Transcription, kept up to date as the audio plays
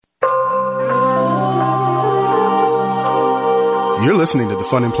You're listening to the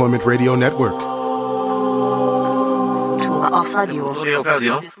Fun Employment Radio Network. The future of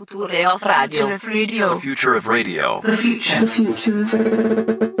radio. The future of radio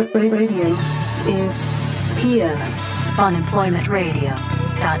is here.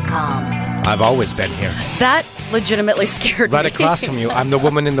 FunemploymentRadio.com. I've always been here. That legitimately scared me. Right across from you, I'm the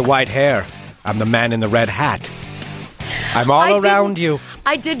woman in the white hair. I'm the man in the red hat. I'm all around you.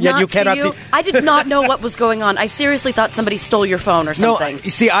 I did Yet not you cannot see you. see. I did not know what was going on. I seriously thought somebody stole your phone or something. No,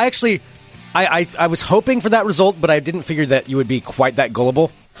 you see, I actually, I was hoping for that result, but I didn't figure that you would be quite that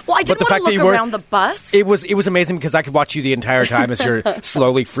gullible. Well, I didn't want to look around the bus. It was amazing because I could watch you the entire time as you're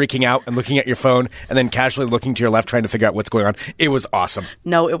slowly freaking out and looking at your phone and then casually looking to your left trying to figure out what's going on. It was awesome.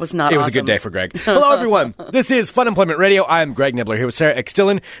 No, it was not It was awesome. a good day for Greg. Hello, everyone. This is Fun Employment Radio. I'm Greg Nibbler here with Sarah X.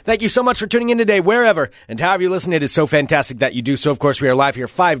 Dillon. Thank you so much for tuning in today, wherever and however you listen. It is so fantastic that you do so. Of course, we are live here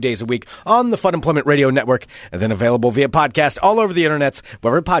 5 days a week on the Fun Employment Radio Network and then available via podcast all over the internets,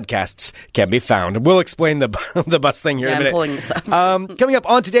 wherever podcasts can be found. We'll explain the bus thing here in a minute. I'm pulling this up. Coming up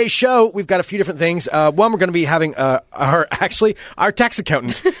on today's show, we've got a few different things. One, we're going to be having our tax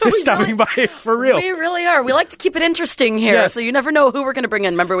accountant is stopping by for real. We really are. We like to keep it interesting here, Yes. so you never know who we're going to bring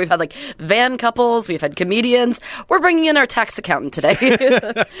in. Remember, we've had like van couples, we've had comedians. We're bringing in our tax accountant today,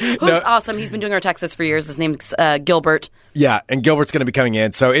 who's awesome. He's been doing our taxes for years. His name's Gilbert. Yeah, and Gilbert's going to be coming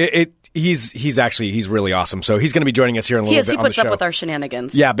in. So he's really awesome. So he's going to be joining us here in a little bit He on the puts show. up with our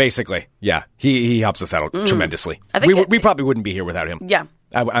shenanigans. Yeah, basically. Yeah, he helps us out tremendously. I think we probably wouldn't be here without him. Yeah.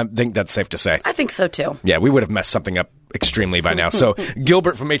 I think that's safe to say. I think so, too. Yeah, we would have messed something up extremely by now. So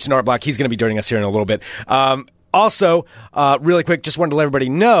Gilbert from H&R Block, he's going to be joining us here in a little bit. Also, really quick, just wanted to let everybody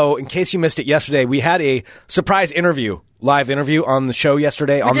know, in case you missed it yesterday, we had a surprise live interview on the show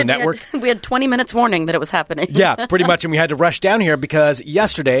yesterday on the network. We had 20 minutes warning that it was happening. Yeah, pretty much, and we had to rush down here because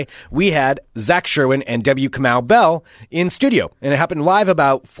yesterday we had Zach Sherwin and W. Kamau Bell in studio, and it happened live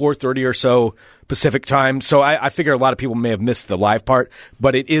about 4:30 or so Pacific time. So I figure a lot of people may have missed the live part,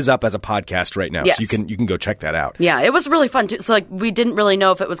 but it is up as a podcast right now, yes. so you can go check that out. Yeah, it was really fun too. So we didn't really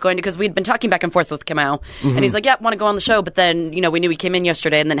know if it was going to, because we'd been talking back and forth with Kamau, and he's like, "Yeah, want to go on the show," but then we knew he came in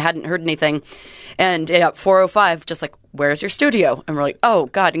yesterday and then hadn't heard anything, and at 4:05, just like, "Where's your studio?" And we're like, "Oh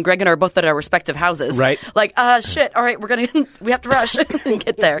God!" And Greg and I are both at our respective houses, right? Like, shit. All right, we have to rush and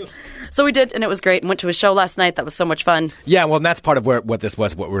get there. So we did, and it was great. And went to his show last night. That was so much fun. Yeah, well, and that's part of what we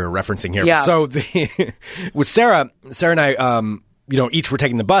were referencing here. Yeah. So with Sarah and I, each were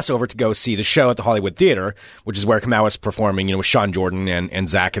taking the bus over to go see the show at the Hollywood Theater, which is where Kamau was performing, with Sean Jordan and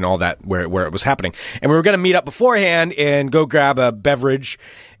Zach and all that, where it was happening. And we were going to meet up beforehand and go grab a beverage.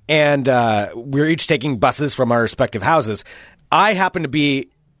 And we were each taking buses from our respective houses. I happened to be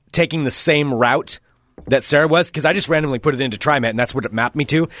taking the same route that Sarah was, because I just randomly put it into TriMet, and that's what it mapped me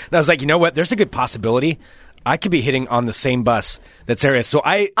to. And I was like, you know what? There's a good possibility I could be hitting on the same bus that Sarah is. So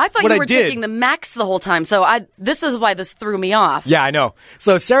I thought you were taking the Max the whole time. So this is why this threw me off. Yeah, I know.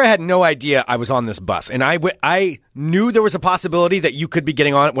 So Sarah had no idea I was on this bus, and I knew there was a possibility that you could be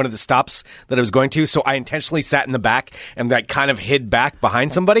getting on at one of the stops that I was going to. So I intentionally sat in the back and kind of hid back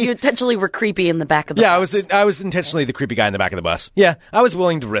behind somebody. You intentionally were creepy in the back of the bus. Yeah, I was intentionally the creepy guy in the back of the bus. Yeah, I was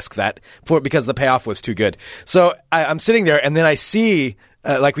willing to risk that because the payoff was too good. So I'm sitting there, and then I see.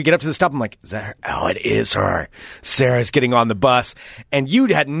 We get up to the stop, I'm like, it is her. Sarah's getting on the bus. And you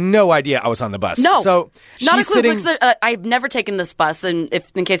had no idea I was on the bus. No. So not a clue. sitting... I've never taken this bus,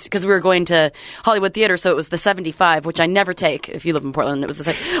 because we were going to Hollywood Theater, so it was the 75, which I never take. If you live in Portland, it was the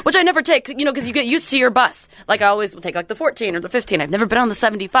same, which I never take, because you get used to your bus. Like, I always will take the 14 or the 15. I've never been on the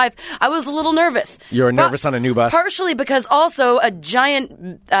 75. I was a little nervous. You were nervous on a new bus? Partially because also a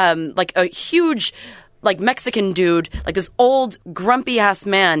giant, a huge... Mexican dude, this old grumpy ass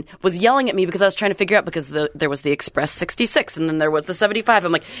man was yelling at me because I was trying to figure out, because there was the Express 66 and then there was the 75.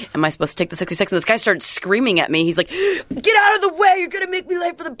 I'm like, am I supposed to take the 66? And this guy started screaming at me. He's like, get out of the way, you're gonna make me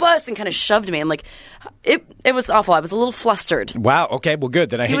late for the bus, and kind of shoved me. I'm like, it was awful. I was a little flustered. Wow, okay, well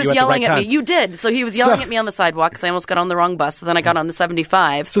good, then I hit you at the right time. He was yelling at me. You did. So he was yelling at me on the sidewalk because I almost got on the wrong bus, so then I got on the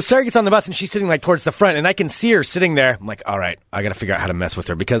 75. So Sarah gets on the bus and she's sitting towards the front, and I can see her sitting there. I'm like, all right, I gotta figure out how to mess with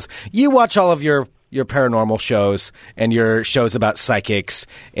her, because you watch all of your paranormal shows and your shows about psychics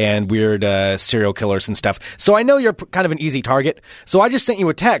and weird serial killers and stuff. So I know you're kind of an easy target. So I just sent you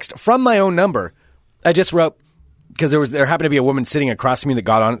a text from my own number. I just wrote, because there happened to be a woman sitting across from me that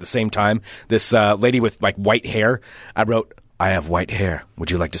got on at the same time. This lady with white hair. I wrote, I have white hair.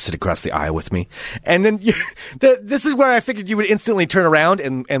 Would you like to sit across the aisle with me? And then this is where I figured you would instantly turn around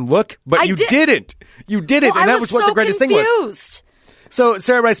and look, but you didn't. You didn't, well, and that was what the greatest thing was. So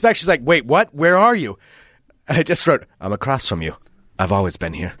Sarah writes back, she's like, wait, what? Where are you? And I just wrote, I'm across from you. I've always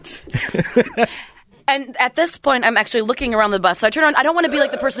been here. And at this point, I'm actually looking around the bus. So I turn around. I don't want to be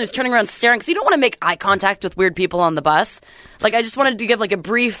like the person who's turning around staring, because you don't want to make eye contact with weird people on the bus. Like, I just wanted to give like a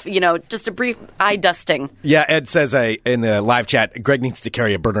brief, just a brief eye dusting. Yeah, Ed says in the live chat, Greg needs to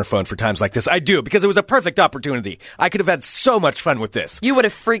carry a burner phone for times like this. I do, because it was a perfect opportunity. I could have had so much fun with this. You would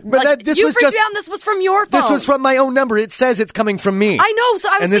have freaked. But like, this you was freaked just- me out. And this was from your phone. This was from my own number. It says it's coming from me. I know. So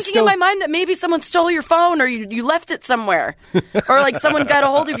I was And this thinking in my mind that maybe someone stole your phone, or you left it somewhere, or like someone got a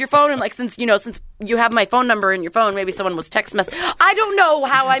hold of your phone, and like since you have my phone number in your phone, maybe someone was text message. I don't know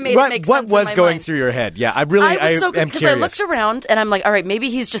how I made it make What sense. was in my going mind. through your head? Yeah, I am curious. because I looked around and I'm like, all right, maybe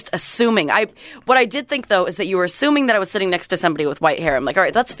he's just assuming. What I did think though is that you were assuming that I was sitting next to somebody with white hair. I'm like, all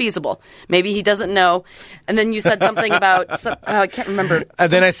right, that's feasible. Maybe he doesn't know. And then you said something about I can't remember.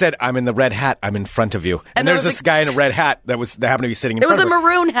 And then I said, I'm in the red hat. I'm in front of you. And there there's was this guy in a red hat that happened to be sitting in It was front a of him.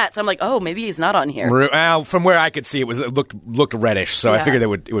 maroon hat, so I'm like, oh, maybe he's not on here. From where I could see, it looked reddish, so I Yeah. figured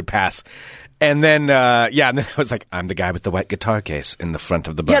it would pass. And then, and then I was like, I'm the guy with the white guitar case in the front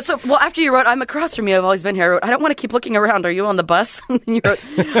of the bus. Yeah, so, after you wrote, I'm across from you, I've always been here, I wrote, I don't want to keep looking around, are you on the bus? And then you wrote,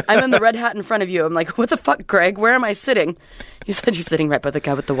 I'm in the red hat in front of you. I'm like, what the fuck, Greg? Where am I sitting? You said you're sitting right by the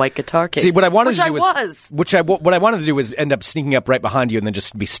guy with the white guitar case. See, what I wanted which to do what I wanted to do was end up sneaking up right behind you and then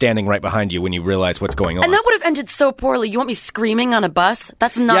just be standing right behind you when you realize what's going on. And that would have ended so poorly. You want me screaming on a bus?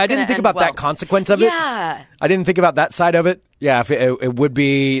 That's not I didn't think about that consequence of it. Yeah. I didn't think about that side of it. Yeah, if it would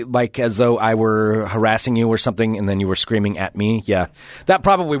be like as though I were harassing you or something and then you were screaming at me. Yeah, that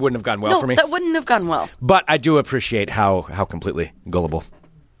probably wouldn't have gone well for me. No, that wouldn't have gone well. But I do appreciate how completely gullible.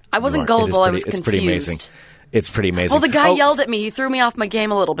 I wasn't you are. gullible, I was It's confused. pretty amazing. It's pretty amazing. Well, the guy yelled at me. He threw me off my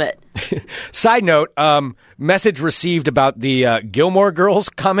game a little bit. Side note, message received about the Gilmore Girls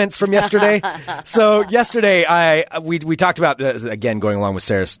comments from yesterday. So yesterday, we talked about, again, going along with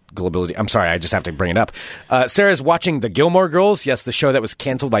Sarah's gullibility. I'm sorry, I just have to bring it up. Sarah's watching the Gilmore Girls. Yes, the show that was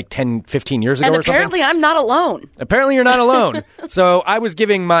canceled like 10, 15 years ago And or something. apparently I'm not alone. Apparently you're not alone. So I was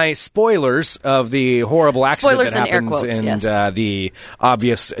giving my spoilers of the horrible accident Spoilers that in air happens quotes, and yes. the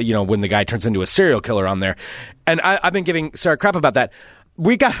obvious, when the guy turns into a serial killer on there. And I've been giving Sarah crap about that.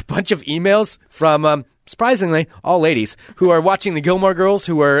 We got a bunch of emails from, surprisingly, all ladies who are watching the Gilmore Girls,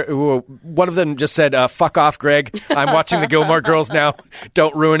 who are one of them just said, fuck off, Greg. I'm watching the Gilmore Girls now.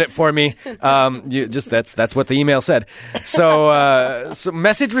 Don't ruin it for me. That's what the email said. So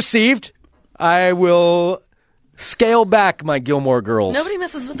message received. I will scale back my Gilmore Girls. Nobody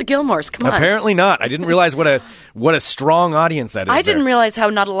messes with the Gilmores. Come on. Apparently not. I didn't realize what a strong audience that is. I didn't realize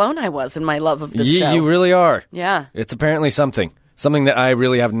how not alone I was in my love of this show. You really are. Yeah. It's apparently something that I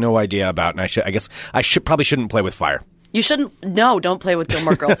really have no idea about, and I probably shouldn't play with fire. You shouldn't. No, don't play with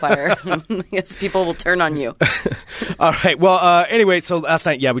Gilmore Girl fire. Yes, people will turn on you. All right. Well, anyway, so last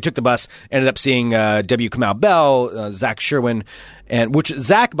night, we took the bus, ended up seeing W. Kamau Bell, Zach Sherwin, and which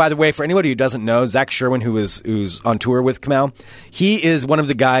Zach, by the way, for anybody who doesn't know, Zach Sherwin, who's on tour with Kamau, he is one of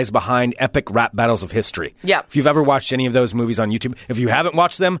the guys behind Epic Rap Battles of History. Yeah. If you've ever watched any of those movies on YouTube, if you haven't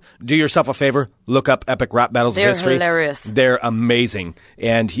watched them, do yourself a favor, look up Epic Rap Battles of History. They're hilarious. They're amazing.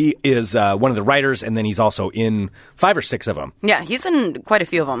 And he is one of the writers, and then he's also in 5 or 6 of them. Yeah, he's in quite a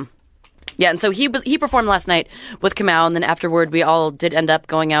few of them. Yeah, and so he performed last night with Kamau, and then afterward we all did end up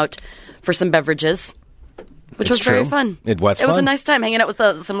going out for some beverages, which was very fun. It was It was a fun. nice time hanging out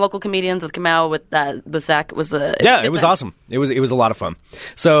with some local comedians, with Kamau, with Zach. It was a good time. Awesome. It was a lot of fun.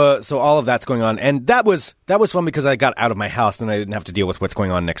 So all of that's going on, and that was fun because I got out of my house and I didn't have to deal with what's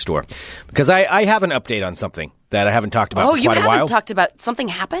going on next door. Because I have an update on something that I haven't talked about for quite a while. Oh, you haven't talked about something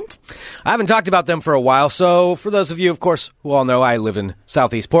happened? I haven't talked about them for a while. So for those of you, of course, who all know, I live in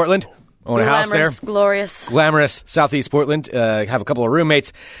Southeast Portland. Own a house there. Glorious. Glamorous Southeast Portland. Have a couple of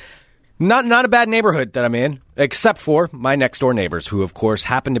roommates. Not a bad neighborhood that I'm in, except for my next door neighbors, who of course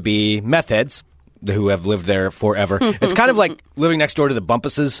happen to be meth heads, who have lived there forever. It's kind of like living next door to the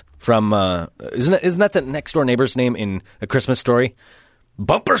Bumpuses from isn't that the next door neighbor's name in A Christmas Story?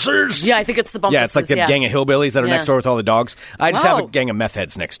 Bumpusers? Yeah, I think it's the Bumpuses. Yeah, it's like the gang of hillbillies that are next door with all the dogs. I just have a gang of meth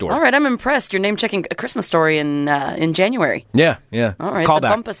heads next door. All right, I'm impressed. You're name-checking A Christmas Story in January. Yeah. All right,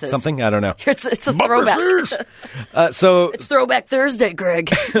 Callback. the Bumpuses. Something? I don't know. It's a throwback. It's Throwback Thursday,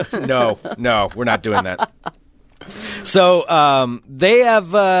 Greg. No, we're not doing that. So they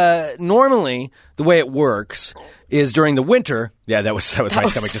have normally the way it works is during the winter. Yeah, that was my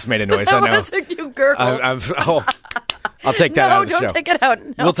stomach just made a noise. I know. You gurgled. I'll take that out of the show. No, don't take it out.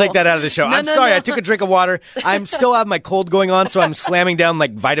 No. We'll take that out of the show. I'm sorry. I took a drink of water. I'm still have my cold going on, so I'm slamming down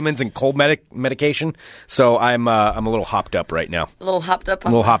like vitamins and cold medication. So I'm a little hopped up right now. A little hopped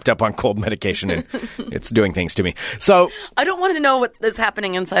up on cold medication, and it's doing things to me. So I don't want to know what is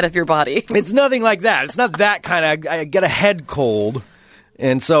happening inside of your body. It's nothing like that. It's not that kind of. I get a head cold.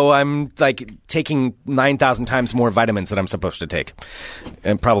 And so I'm like taking 9,000 times more vitamins than I'm supposed to take,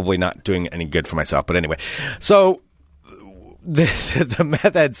 and probably not doing any good for myself. But anyway, so the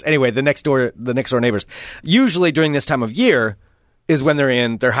meth heads, anyway, the next door neighbors, usually during this time of year is when they're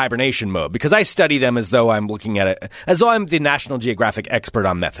in their hibernation mode, because I study them as though I'm looking at it, as though I'm the National Geographic expert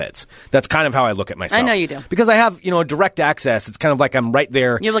on meth heads. That's kind of how I look at myself. I know you do. Because I have, direct access. It's kind of like I'm right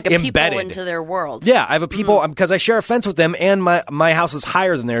there, you have like a embedded. people into their world. Yeah, I have a people, because I share a fence with them, and my house is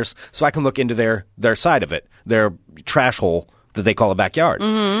higher than theirs, so I can look into their side of it, their trash hole that they call a backyard.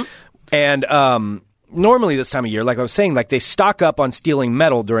 Mm-hmm. And normally this time of year, like I was saying, like they stock up on stealing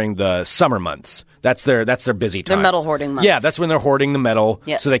metal during the summer months. That's their busy time. Their metal hoarding months. Yeah, that's when they're hoarding the metal,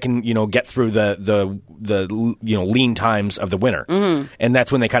 yes. so they can get through the lean times of the winter. Mm-hmm. And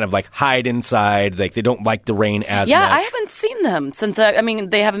that's when they kind of like hide inside. Like they don't like the rain as much. Yeah, I haven't seen them since.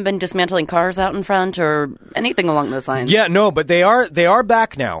 They haven't been dismantling cars out in front or anything along those lines. Yeah, no, but they are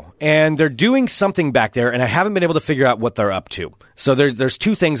back now, and they're doing something back there, and I haven't been able to figure out what they're up to. So there's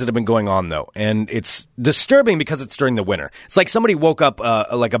two things that have been going on though, and it's disturbing because it's during the winter. It's like somebody woke up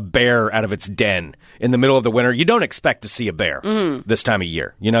like a bear out of its den in the middle of the winter. You don't expect to see a bear this time of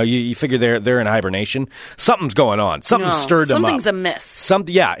year. You figure they're in hibernation. Something's going on. Something stirred them up. Something's amiss.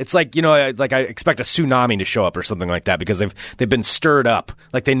 Yeah, it's like like I expect a tsunami to show up or something like that because they've been stirred up.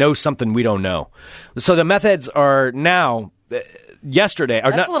 Like they know something we don't know. So the meth heads are now. Yesterday,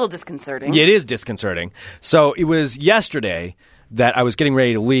 that's a little disconcerting. Yeah, it is disconcerting. So it was yesterday that I was getting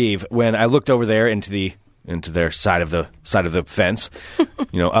ready to leave when I looked over there into their side of the fence,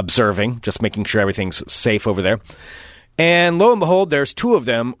 observing, just making sure everything's safe over there. And lo and behold, there's two of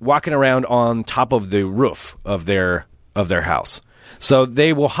them walking around on top of the roof of their house. So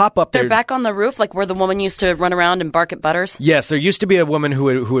they will hop up there. They're back on the roof, like where the woman used to run around and bark at Butters? Yes, there used to be a woman who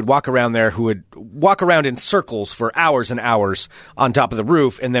would walk around there, who would walk around in circles for hours and hours on top of the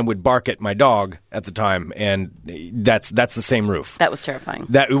roof, and then would bark at my dog at the time, and that's the same roof. That was terrifying.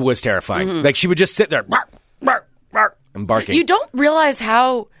 That was terrifying. Mm-hmm. Like she would just sit there, bark, bark, bark, and barking. You don't realize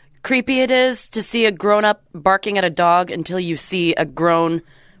how creepy it is to see a grown-up barking at a dog until you see a grown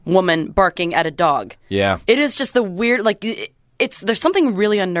woman barking at a dog. Yeah. It is just the weird, like... There's something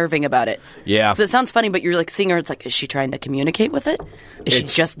really unnerving about it. Yeah. So it sounds funny, but you're like seeing her. It's like, is she trying to communicate with it? Is she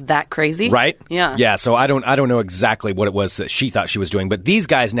just that crazy? Right. Yeah. Yeah. So I don't know exactly what it was that she thought she was doing, but these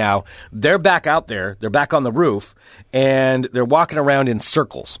guys now, they're back out there. They're back on the roof, and they're walking around in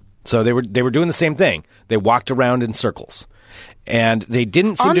circles. So they were doing the same thing. They walked around in circles, and they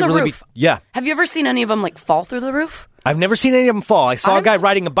didn't seem on to the really roof. be. Yeah. Have you ever seen any of them like fall through the roof? I've never seen any of them fall. I saw a guy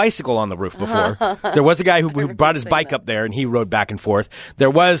riding a bicycle on the roof before. There was a guy who brought his bike up there, and he rode back and forth.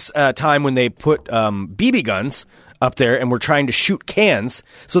 There was a time when they put BB guns up there and were trying to shoot cans.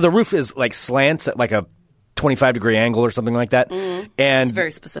 So the roof is like slants at like a 25-degree angle or something like that. Mm. And it's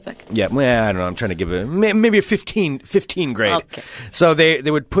very specific. Yeah, well, I don't know. I'm trying to give it maybe a 15 grade. Okay. So they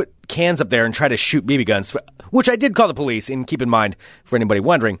would put cans up there and try to shoot BB guns, which I did call the police. And keep in mind, for anybody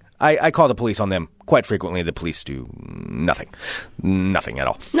wondering, I call the police on them quite frequently. The police do nothing at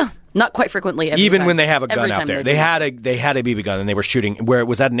all. No, not quite frequently. Even when they have a gun out there, they had a BB gun and they were shooting where it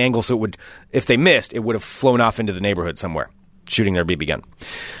was at an angle, so it would, if they missed, it would have flown off into the neighborhood somewhere, shooting their BB gun.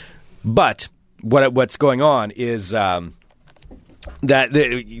 But what's going on is that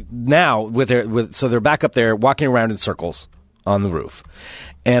now so they're back up there walking around in circles on the roof.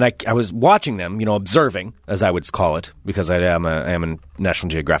 And I was watching them, observing, as I would call it, because I am a National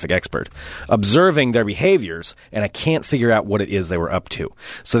Geographic expert, observing their behaviors, and I can't figure out what it is they were up to.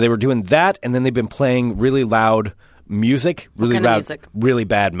 So they were doing that, and then they've been playing really loud music, really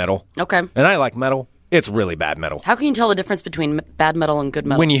bad metal. Okay. And I like metal. It's really bad metal. How can you tell the difference between bad metal and good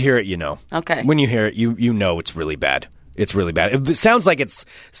metal? When you hear it, you know. Okay. When you hear it, you know it's really bad. It's really bad. It sounds like it's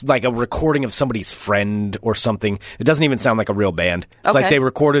like a recording of somebody's friend or something. It doesn't even sound like a real band. It's like they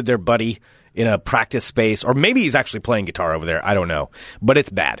recorded their buddy in a practice space, or maybe he's actually playing guitar over there. I don't know. But it's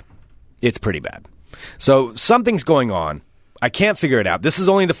bad. It's pretty bad. So something's going on. I can't figure it out. This is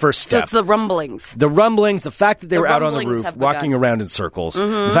only the first step. So it's the rumblings. The rumblings, the fact that they were out on the roof walking around in circles,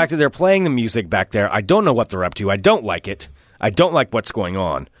 the fact that they're playing the music back there. I don't know what they're up to. I don't like it. I don't like what's going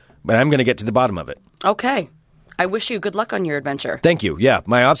on. But I'm going to get to the bottom of it. Okay. I wish you good luck on your adventure. Thank you. Yeah,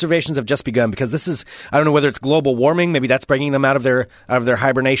 my observations have just begun because this is, I don't know whether it's global warming. Maybe that's bringing them out of their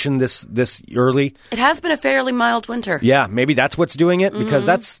hibernation this early. It has been a fairly mild winter. Yeah, maybe that's what's doing it because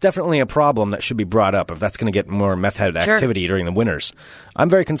that's definitely a problem that should be brought up if that's going to get more meth head activity during the winters. I'm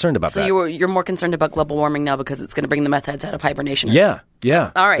very concerned about that. So you're more concerned about global warming now because it's going to bring the meth heads out of hibernation. Yeah.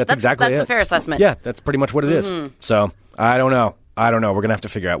 All right. That's exactly that's it. a fair assessment. Yeah, that's pretty much what it is. So I don't know. I don't know. We're going to have to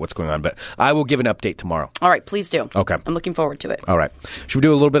figure out what's going on, but I will give an update tomorrow. All right, please do. Okay. I'm looking forward to it. All right. Should we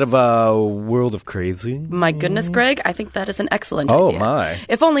do a little bit of a World of Crazy? My goodness, Greg, I think that is an excellent Oh, idea. my.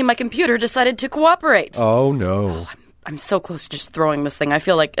 If only my computer decided to cooperate. Oh, no. I'm so close to just throwing this thing. I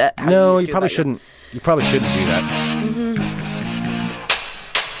feel like... No, you probably shouldn't. You probably shouldn't do that.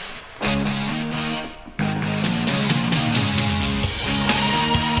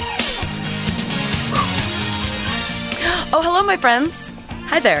 Oh, hello, my friends.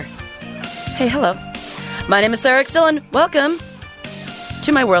 Hi there. Hey, hello. My name is Sarah X. Dillon. Welcome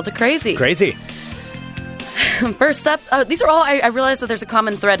to my World of Crazy. Crazy. First up, these are all... I realize that there's a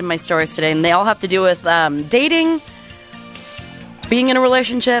common thread in my stories today, and they all have to do with dating, being in a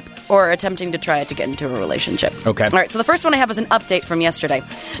relationship, or attempting to try to get into a relationship. Okay. All right, so the first one I have is an update from yesterday.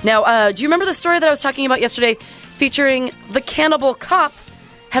 Now, do you remember the story that I was talking about yesterday featuring the Cannibal cop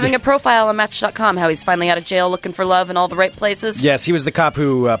having a profile on Match.com, how he's finally out of jail looking for love in all the right places? Yes, he was the cop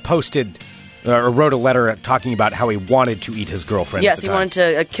who posted or wrote a letter talking about how he wanted to eat his girlfriend. Yes, he wanted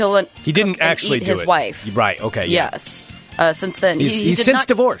to kill and he didn't and actually eat do his it. wife. Right, okay. Yeah. Yes. Since then. He's did since not,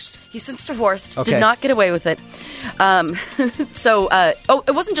 divorced. He's since divorced. Okay. Did not get away with it. So,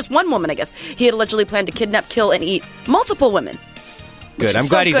 it wasn't just one woman, I guess. He had allegedly planned to kidnap, kill, and eat multiple women. Good. I'm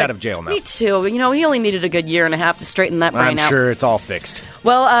glad he's out of jail now. Me too. You know, he only needed a good year and a half to straighten that brain out. I'm sure it's all fixed.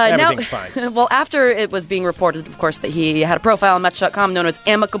 Well, everything's fine. Well, after it was being reported, of course, that he had a profile on Match.com known as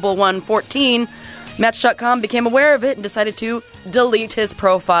Amicable114, Match.com became aware of it and decided to delete his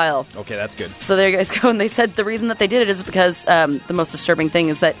profile. Okay, that's good. So there you guys go. And they said the reason that they did it is because the most disturbing thing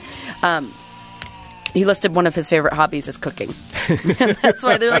is that he listed one of his favorite hobbies as cooking. And that's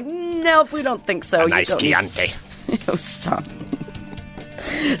why they're like, nope, we don't think so. A nice Chianti. Oh, stop.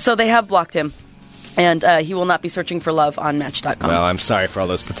 So they have blocked him. And he will not be searching for love on Match.com. Well, I'm sorry for all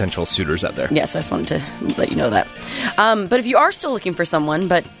those potential suitors out there. Yes, I just wanted to let you know that. But if you are still looking for someone,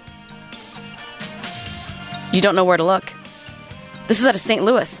 but you don't know where to look, this is out of St.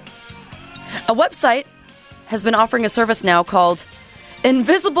 Louis. A website has been offering a service now called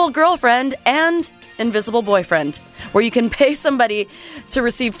Invisible Girlfriend and Invisible Boyfriend, where you can pay somebody to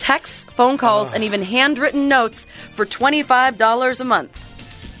receive texts, phone calls, and even handwritten notes for $25 a month.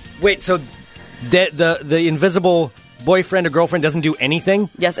 Wait, so the invisible boyfriend or girlfriend doesn't do anything?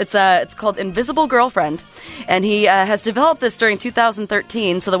 Yes, it's called Invisible Girlfriend, and he has developed this during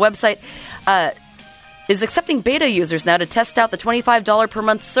 2013. So the website is accepting beta users now to test out the $25 per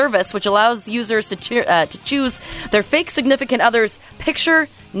month service, which allows users to choose their fake significant other's picture,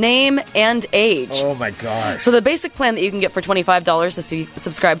 name, and age. Oh my gosh. So the basic plan that you can get for $25 if you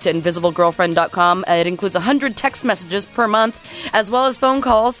subscribe to InvisibleGirlfriend.com, it includes 100 text messages per month, as well as phone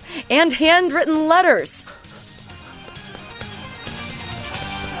calls and handwritten letters.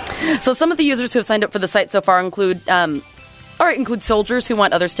 So some of the users who have signed up for the site so far include soldiers who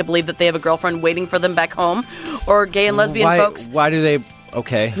want others to believe that they have a girlfriend waiting for them back home, or gay and lesbian folks. Why do they...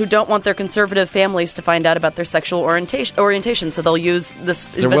 Okay. Who don't want their conservative families to find out about their sexual orientation, so they'll use this.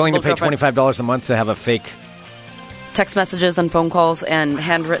 They're willing to pay $25 a month to have a fake text messages and phone calls and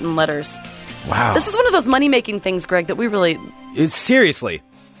handwritten letters. Wow. This is one of those money-making things, Greg, that we really... It's seriously.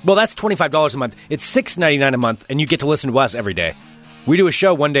 Well, that's $25 a month. It's $6.99 a month, and you get to listen to us every day. We do a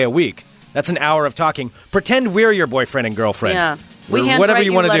show one day a week. That's an hour of talking. Pretend we're your boyfriend and girlfriend. Yeah. We whatever handwrite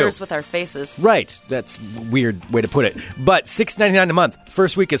you want to do letters with our faces. Right. That's a weird way to put it. But $6.99 a month.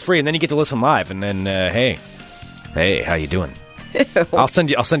 First week is free, and then you get to listen live. And then, hey, how you doing? Ew. I'll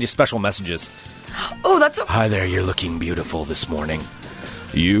send you special messages. Oh, that's Hi there. You're looking beautiful this morning.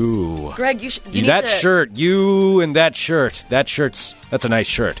 Greg, you need that to... shirt. You and that shirt. That's a nice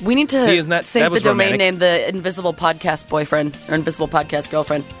shirt. We need to save the domain name, the Invisible Podcast Boyfriend, or Invisible Podcast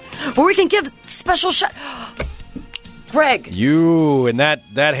Girlfriend, where we can give special Greg. You and that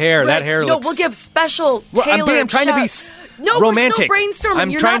hair. Greg, that hair no, looks... we'll give special tailored I'm trying to be romantic. We're still brainstorming. I'm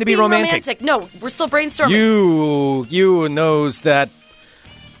You're trying not to be being romantic. No, we're still brainstorming. You and those that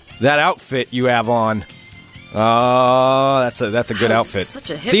outfit you have on. Oh, that's a good outfit. Such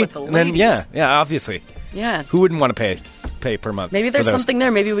a hit See? with the And then, ladies. yeah, obviously. Yeah. Who wouldn't want to pay per month? Maybe there's for those? something there.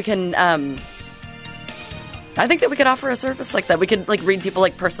 Maybe we can. I think that we could offer a service like that. We could read people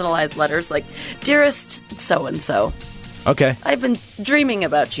personalized letters, like "Dearest so and so." Okay. I've been dreaming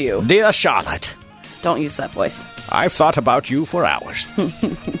about you. Dear Charlotte. Don't use that voice. I've thought about you for hours.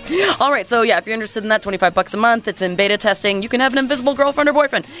 All right, so yeah, if you're interested in that, $25 a month. It's in beta testing. You can have an invisible girlfriend or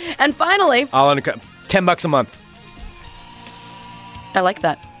boyfriend. And finally, $10 a month. I like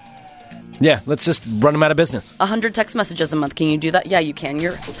that. Yeah, let's just run them out of business. 100 text messages a month. Can you do that? Yeah, you can.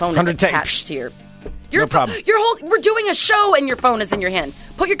 Your phone is 100 attached to your. No problem. We're doing a show and your phone is in your hand.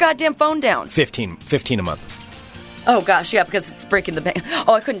 Put your goddamn phone down. 15 a month. Oh, gosh, yeah, because it's breaking the bank.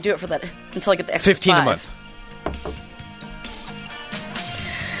 Oh, I couldn't do it for that until I get the extra 15 5. a month.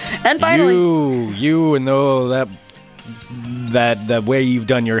 And finally... You and the way you've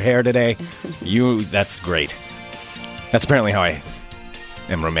done your hair today, that's great. That's apparently how I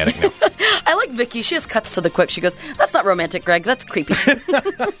am romantic now. I like Vicky. She has cuts to the quick. She goes, "That's not romantic, Greg. That's creepy."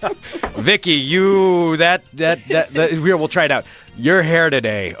 Vicky, we'll try it out. Your hair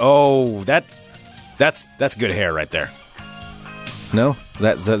today. Oh, that's good hair right there. No?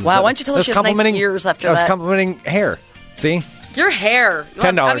 Wow, why don't you tell her she has nice ears after that? I was complimenting hair. See? Your hair.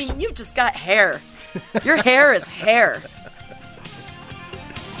 $10. I mean, you've just got hair. Your hair is hair.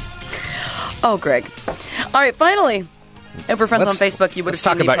 Oh, Greg. All right, finally. If we're friends on Facebook, you would have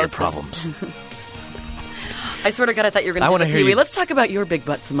seen me post Let's talk about your problems. I swear to God, I thought you were going to do it, Pee-wee. Let's talk about your big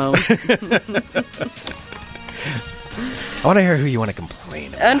butt, Simone. I want to hear who you want to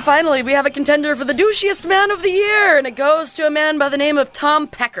complain about. And finally, we have a contender for the douchiest man of the year, and it goes to a man by the name of Tom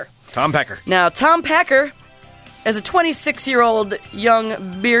Packer. Tom Packer. Now, Tom Packer is a 26-year-old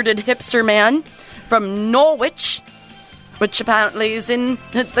young bearded hipster man from Norwich, which apparently is in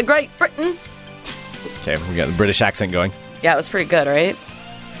the Great Britain. Okay, we got the British accent going. Yeah, it was pretty good, right?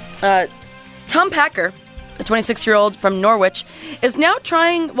 Tom Packer, a 26-year-old from Norwich, is now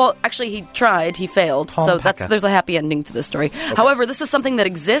trying... Well, actually, he tried. He failed. There's a happy ending to this story. Okay. However, this is something that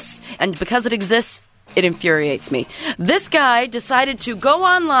exists, and because it exists, it infuriates me. This guy decided to go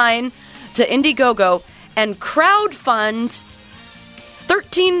online to Indiegogo and crowdfund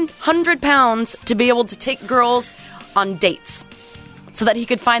 £1,300 to be able to take girls on dates so that he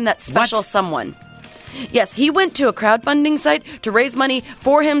could find that special someone. Yes, he went to a crowdfunding site to raise money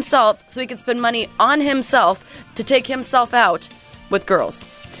for himself so he could spend money on himself to take himself out with girls.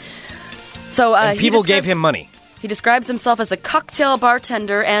 So and people gave him money. He describes himself as a cocktail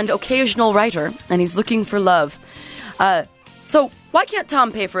bartender and occasional writer, and he's looking for love. So why can't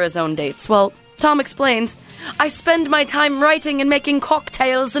Tom pay for his own dates? Well, Tom explains, "I spend my time writing and making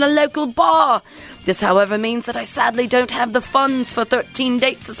cocktails in a local bar. This, however, means that I sadly don't have the funds for 13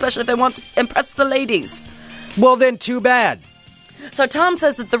 dates, especially if I want to impress the ladies." Well, then, too bad. So Tom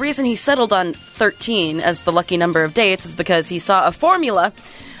says that the reason he settled on 13 as the lucky number of dates is because he saw a formula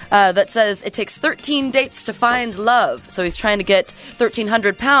that says it takes 13 dates to find love. So he's trying to get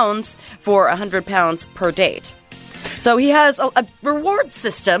 £1,300 for £100 per date. So he has a reward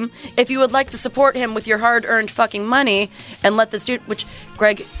system if you would like to support him with your hard-earned fucking money and let this dude... Which,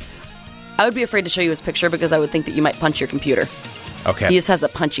 Greg, I would be afraid to show you his picture because I would think that you might punch your computer. Okay. He just has a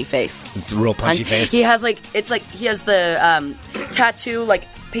punchy face. It's a real punchy face. He has, he has the tattoo,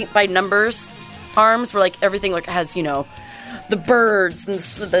 paint by numbers arms where, everything, has, the birds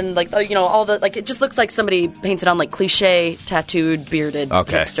and all the, it just looks like somebody painted on, cliche, tattooed, bearded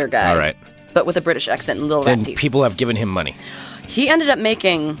hipster guy. All right. But with a British accent and little rat teeth. People have given him money. He ended up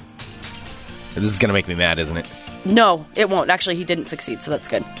making... This is going to make me mad, isn't it? No, it won't. Actually, he didn't succeed, so that's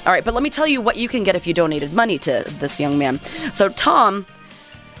good. All right, but let me tell you what you can get if you donated money to this young man. So Tom,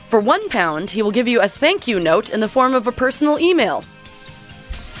 for £1, he will give you a thank you note in the form of a personal email.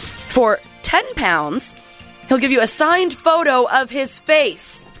 For £10, he'll give you a signed photo of his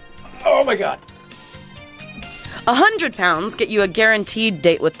face. Oh, my God. £100 get you a guaranteed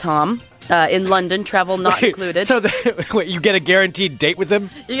date with Tom. In London, travel not included. So you get a guaranteed date with him?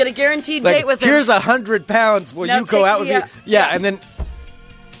 You get a guaranteed date with him. Here's £100. Will you go out with me? Yeah, and then...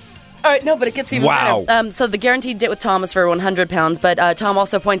 All right, no, but it gets even better. So the guaranteed date with Tom is for £100, but Tom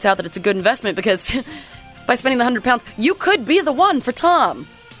also points out that it's a good investment because by spending the £100, you could be the one for Tom.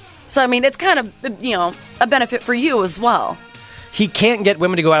 So, I mean, it's kind of, a benefit for you as well. He can't get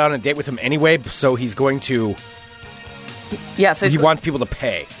women to go out on a date with him anyway, so he's going to... Yeah, so he wants people to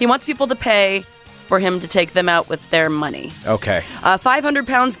pay. He wants people to pay for him to take them out with their money. Okay.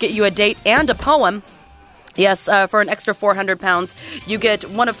 £500 get you a date and a poem. Yes, for an extra £400, you get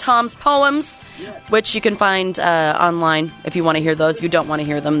one of Tom's poems, which you can find online if you want to hear those. You don't want to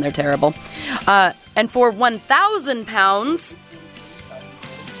hear them; they're terrible. And for £1,000,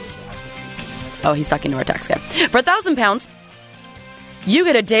 oh, he's talking to our tax guy. For £1,000. You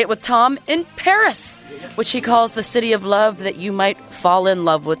get a date with Tom in Paris, which he calls the city of love that you might fall in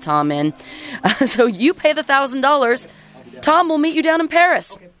love with Tom in. So you pay the $1,000. Tom will meet you down in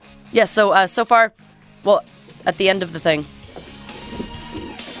Paris. Yes, so far, well, at the end of the thing,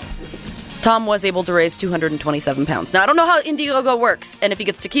 Tom was able to raise £227. Now, I don't know how Indiegogo works and if he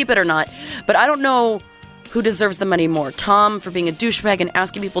gets to keep it or not, but I don't know who deserves the money more, Tom for being a douchebag and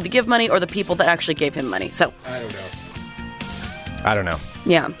asking people to give money or the people that actually gave him money. So I don't know.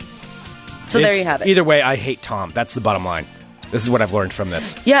 Yeah. So there you have it. Either way, I hate Tom. That's the bottom line. This is what I've learned from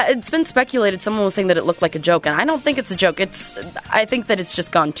this. Yeah, it's been speculated. Someone was saying that it looked like a joke, and I don't think it's a joke. I think that it's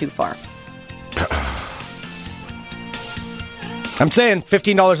just gone too far. I'm saying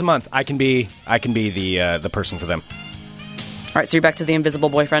 $15 a month. I can be the person for them. All right, so you're back to the invisible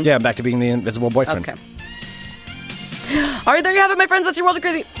boyfriend? Yeah, I'm back to being the invisible boyfriend. Okay. All right, there you have it, my friends. That's your World of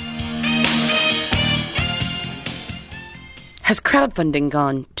Crazy. Has crowdfunding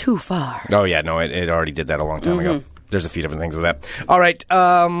gone too far? Oh, yeah, no, it already did that a long time ago. There's a few different things with that. All right,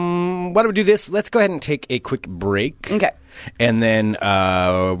 why don't we do this? Let's go ahead and take a quick break. Okay. And then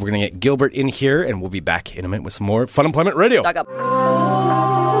we're going to get Gilbert in here, and we'll be back in a minute with some more Fun Employment Radio. Dog up.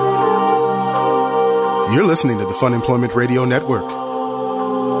 You're listening to the Fun Employment Radio Network.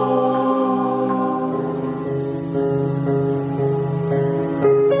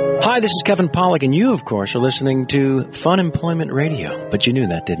 Hi, this is Kevin Pollak, and you, of course, are listening to Fun Employment Radio. But you knew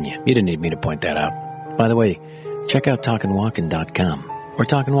that, didn't you? You didn't need me to point that out. By the way, check out talkinwalkin.com or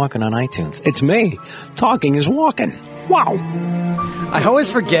Talkin' Walkin' on iTunes. It's me. Talking is walking. Wow. I always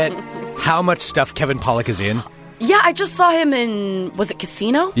forget how much stuff Kevin Pollak is in. Yeah, I just saw him in, was it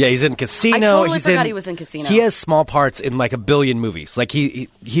Casino? Yeah, he's in Casino. I totally forgot he was in Casino. He has small parts in like a billion movies. Like he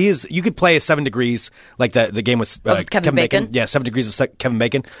is. You could play 7 Degrees, like the game with Kevin Bacon. Yeah, 7 Degrees of Kevin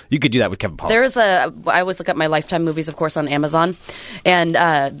Bacon. You could do that with Kevin Pollak. I always look up my Lifetime movies, of course, on Amazon, and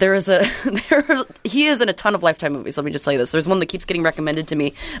he is in a ton of Lifetime movies. Let me just tell you this. There's one that keeps getting recommended to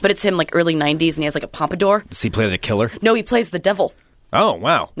me, but it's him like early 90s, and he has like a pompadour. Does he play the killer? No, he plays the devil. Oh,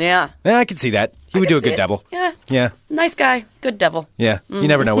 wow. Yeah. Yeah, I could see that. He would do a good devil. Yeah. Yeah. Nice guy. Good devil. Yeah. You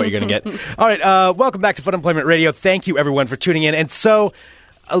never know what you're going to get. All right. Welcome back to Fun Employment Radio. Thank you, everyone, for tuning in. And so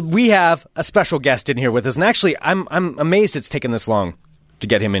we have a special guest in here with us. And actually, I'm amazed it's taken this long to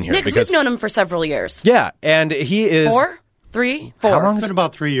get him in here. Yeah, because we've known him for several years. Yeah. And he is... 4? 3? 4? How long? It's been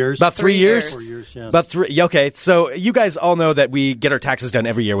about 3 years. About 3 years? 4 years, yes. About 3. Okay, so you guys all know that we get our taxes done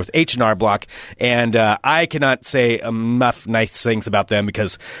every year with H&R Block, and I cannot say enough nice things about them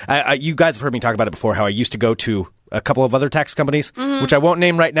because you guys have heard me talk about it before, how I used to go to a couple of other tax companies, which I won't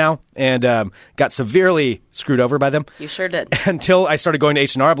name right now, and got severely screwed over by them. You sure did. Until I started going to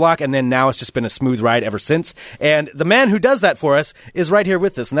H&R Block, and then now it's just been a smooth ride ever since. And the man who does that for us is right here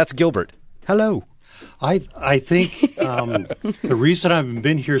with us, and that's Gilbert. Hello. I think the reason I haven't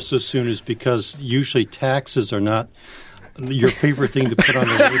been here so soon is because usually taxes are not your favorite thing to put on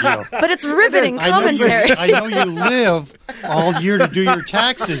the radio. But it's riveting commentary. I know you live all year to do your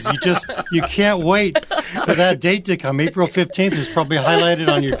taxes. You can't wait for that date to come. April 15th is probably highlighted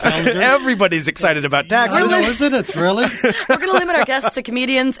on your calendar. Everybody's excited about taxes. I know, isn't it thrilling? We're going to limit our guests to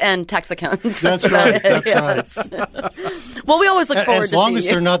comedians and tax accountants. That's right. That's right. Well, we always look forward to seeing you. As long as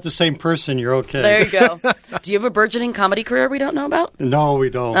they're not the same person, you're okay. There you go. Do you have a burgeoning comedy career we don't know about? No, we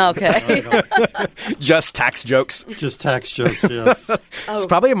don't. Okay. No, we don't. Just tax jokes. Just tax jokes, yes. There's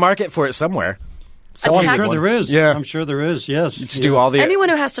probably a market for it somewhere. Oh, I'm sure there is. Yeah. I'm sure there is, yes. Just do all the... Anyone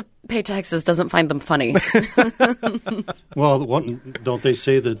who has to pay taxes doesn't find them funny. Well, don't they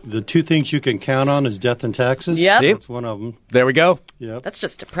say that the two things you can count on is death and taxes? Yep. That's one of them. There we go. Yep. That's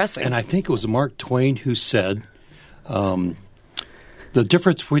just depressing. And I think it was Mark Twain who said the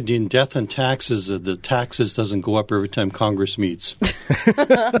difference between death and taxes is the taxes doesn't go up every time Congress meets.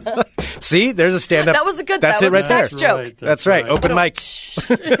 See, there's a stand-up. That was a good. That's that it was right a tax there. joke. Right, That's right. Open mic.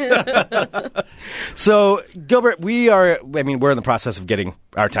 So, Gilbert, we're in the process of getting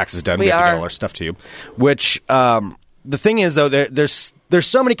our taxes done. We have to get all our stuff to you. Which the thing is, though, there's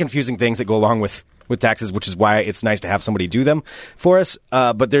so many confusing things that go along with taxes, which is why it's nice to have somebody do them for us.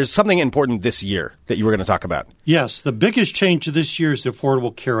 But there's something important this year that you were going to talk about. Yes, the biggest change this year is the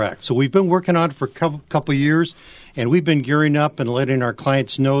Affordable Care Act. So we've been working on it for a couple of years, and we've been gearing up and letting our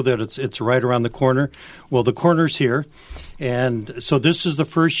clients know that it's right around the corner. Well, the corner's here. And so this is the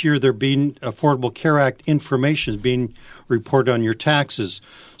first year there being Affordable Care Act information is being reported on your taxes.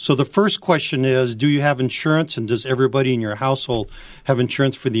 So the first question is, do you have insurance, and does everybody in your household have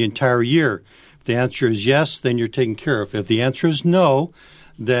insurance for the entire year? If the answer is yes, then you're taken care of. If the answer is no,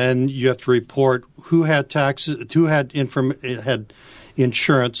 then you have to report who had taxes, who had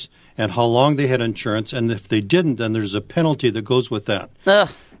insurance, and how long they had insurance. And if they didn't, then there's a penalty that goes with that.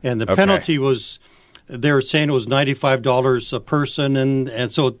 Ugh. And the penalty was, they were saying it was $95 a person,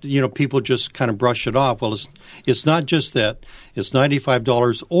 and so people just kind of brush it off. Well, it's not just that; it's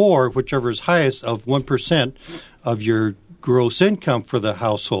 $95 or whichever is highest of 1% of your gross income for the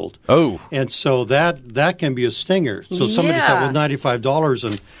household. Oh. And so that can be a stinger. So somebody thought, well,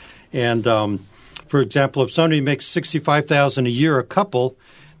 $95 and for example, if somebody makes $65,000 a year, a couple,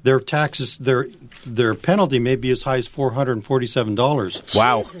 their taxes, their their penalty may be as high as $447.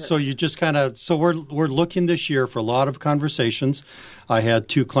 Wow. So you just kind of we're looking this year for a lot of conversations. I had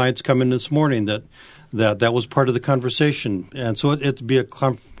 2 clients come in this morning that was part of the conversation, and so it'd be a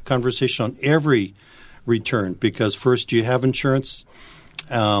conversation on every return, because first, do you have insurance?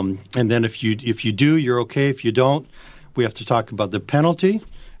 And then if you do, you're okay. If you don't, we have to talk about the penalty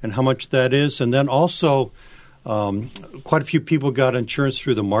and how much that is. And then also, quite a few people got insurance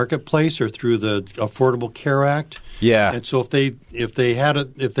through the marketplace or through the Affordable Care Act. Yeah. And so if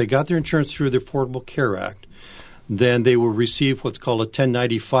they got their insurance through the Affordable Care Act, then they will receive what's called a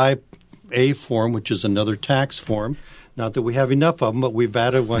 1095-A form, which is another tax form. Not that we have enough of them, but we've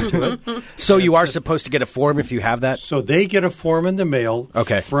added one to it. So you are supposed to get a form if you have that? So they get a form in the mail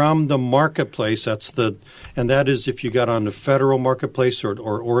from the marketplace. And that is if you got on the federal marketplace or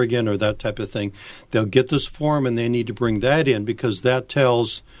Oregon or that type of thing. They'll get this form and they need to bring that in, because that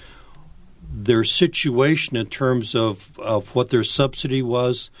tells their situation in terms of what their subsidy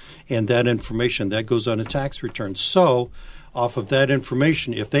was, and that information that goes on a tax return. So off of that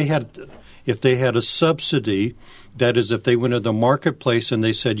information, if they had a subsidy, that is, if they went to the marketplace and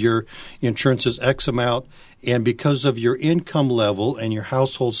they said your insurance is X amount, and because of your income level and your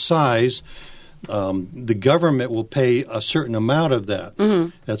household size, the government will pay a certain amount of that.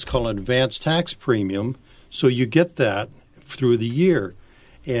 Mm-hmm. That's called an advanced tax premium. So you get that through the year.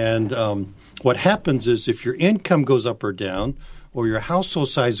 And what happens is if your income goes up or down, or your household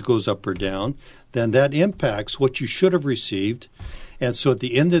size goes up or down, then that impacts what you should have received. And so at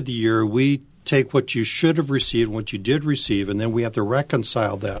the end of the year, we take what you should have received, what you did receive, and then we have to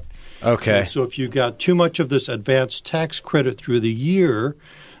reconcile that. Okay. And so if you got too much of this advanced tax credit through the year,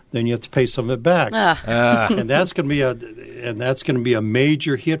 then you have to pay some of it back. And that's going to be a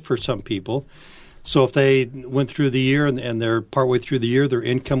major hit for some people. So if they went through the year and they're partway through the year, their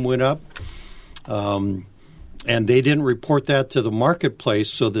income went up, and they didn't report that to the marketplace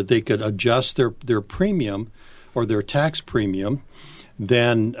so that they could adjust their premium or their tax premium,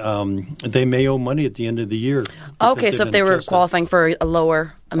 then they may owe money at the end of the year. Okay, so if they were qualifying for a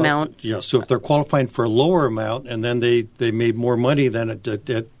lower amount. So if they're qualifying for a lower amount and then they made more money, then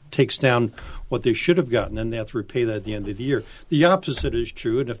it takes down what they should have gotten, then they have to repay that at the end of the year. The opposite is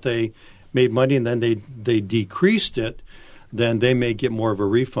true, and if they made money and then they decreased it, then they may get more of a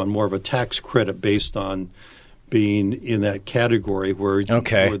refund, more of a tax credit based on being in that category where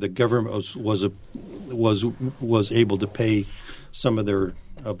the government was able to pay some of their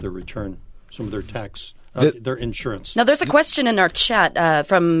return, some of their tax, their insurance. Now, there's a question in our chat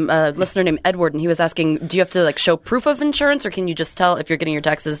from a listener named Edward, and he was asking, do you have to show proof of insurance, or can you just tell if you're getting your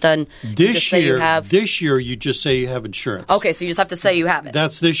taxes done? This year, you just say you have insurance. Okay, so you just have to say you have it.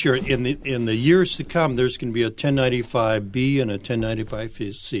 That's this year. In the years to come, there's going to be a 1095-B and a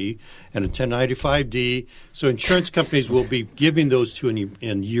 1095-C and a 1095-D. So insurance companies will be giving those to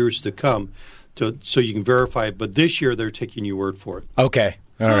in years to come. So you can verify it, but this year they're taking your word for it. Okay,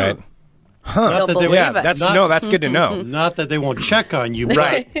 all right. Not that they that's good to know. Not that they won't check on you,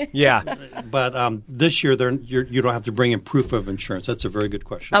 right? Yeah, but this year you don't have to bring in proof of insurance. That's a very good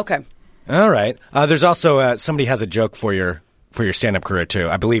question. Okay, all right. There's also somebody has a joke for your stand-up career too.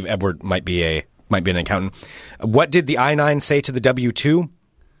 I believe Edward might be an accountant. What did the I-9 say to the W-2?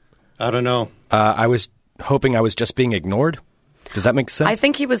 I don't know. I was hoping I was just being ignored. Does that make sense? I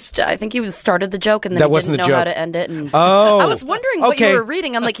think he was started the joke and then he didn't know how to end it. And I was wondering what you were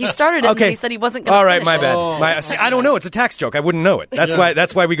reading. I'm like, he started it and then he said he wasn't going to finish my bad. See, I don't know. It's a tax joke. I wouldn't know it.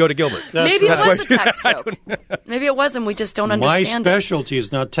 That's why we go to Gilbert. Maybe it was a tax joke. Maybe it was, and we just don't understand My specialty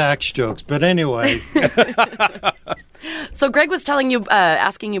is not tax jokes, but anyway. So Greg was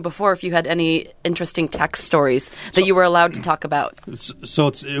asking you before if you had any interesting tax stories that you were allowed to talk about.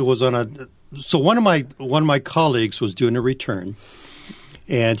 So one of my colleagues was doing a return,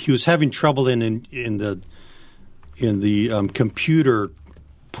 and he was having trouble in the computer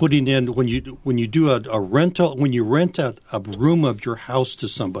putting in when you do a rental, when you rent a room of your house to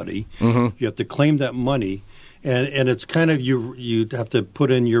somebody, you have to claim that money, and it's kind of you have to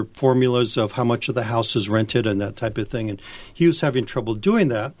put in your formulas of how much of the house is rented and that type of thing. And he was having trouble doing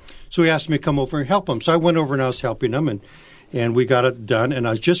that, so he asked me to come over and help him. So I went over and I was helping him, and we got it done, and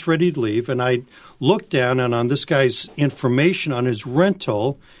I was just ready to leave, and I looked down, and on this guy's information on his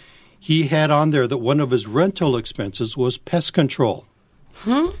rental, he had on there that one of his rental expenses was pest control.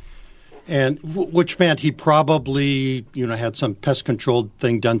 And which meant he probably, had some pest control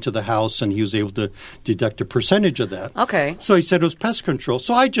thing done to the house, and he was able to deduct a percentage of that. Okay. So he said it was pest control.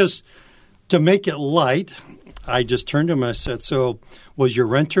 So I just, to make it light, I just turned to him and I said, so was your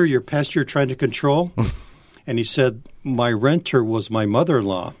renter your pest you're trying to control? And he said, my renter was my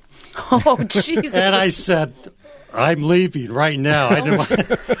mother-in-law. Oh, Jesus. And I said, I'm leaving right now. I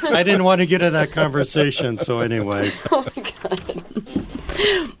didn't want to get in that conversation. So anyway. Oh, my God.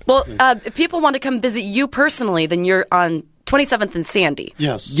 Well, if people want to come visit you personally, then you're on 27th and Sandy.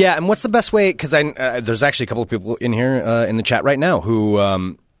 Yes. Yeah, and what's the best way? Because there's actually a couple of people in here in the chat right now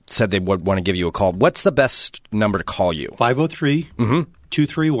who said they would want to give you a call. What's the best number to call you?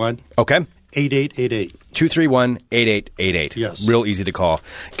 503-231. Okay. 8888. 231-8888. Yes. Real easy to call.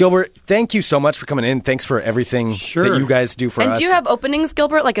 Gilbert, thank you so much for coming in. Thanks for everything that you guys do for us. And do you have openings,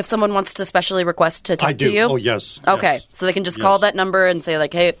 Gilbert? Like if someone wants to specially request to talk to you? Oh, yes. Okay. Yes. So they can just call that number and say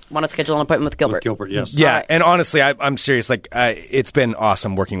like, hey, want to schedule an appointment with Gilbert. With Gilbert, yes. Yeah, right. and honestly, I'm serious. Like, it's been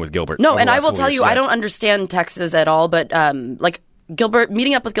awesome working with Gilbert. No, over and the I last will couple tell years. you, I don't understand taxes at all, but Gilbert,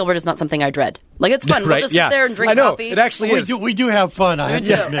 meeting up with Gilbert is not something I dread. Like, it's fun. Right, We'll just sit there and drink I know. coffee. It actually is. We do have fun. I have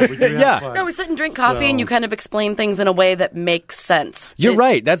to admit, we do have fun. No, we sit and drink coffee, and you kind of explain things in a way that makes sense. You're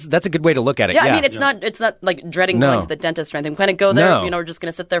right. That's a good way to look at it. Yeah, Yeah, I mean, it's not like dreading No. going to the dentist or anything. We kind of go there, No. we're just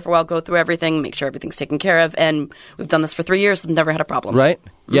going to sit there for a while, go through everything, make sure everything's taken care of, and we've done this for 3 years, we've never had a problem. Right?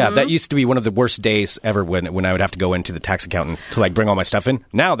 Yeah, Mm-hmm. that used to be one of the worst days ever when I would have to go into the tax accountant to like bring all my stuff in.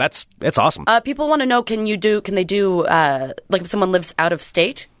 Now it's awesome. People want to know, can they do like if someone lives out of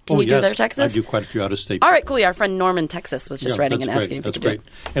state, can you do their taxes? I do quite a few out-of-state. All right, cool. Yeah, our friend Norm in Texas was just writing and asking if That's we could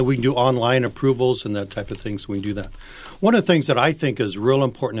great. And we can do online approvals and that type of thing, so we can do that. One of the things that I think is real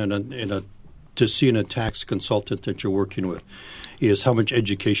important to see in a tax consultant that you're working with is how much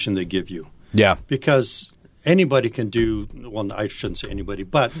education they give you. Yeah. Because anybody can do – well, I shouldn't say anybody,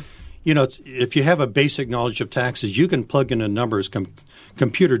 but if you have a basic knowledge of taxes, you can plug in the numbers.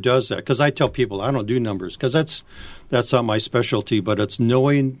 Computer does that because I tell people I don't do numbers because that's not my specialty, but it's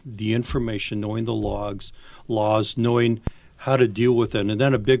knowing the information, knowing the laws, knowing how to deal with it. And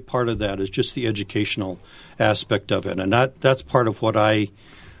then a big part of that is just the educational aspect of it. And that's part of what I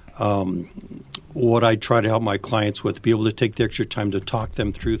try to help my clients with, be able to take the extra time to talk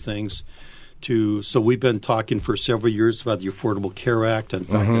them through things. So we've been talking for several years about the Affordable Care Act and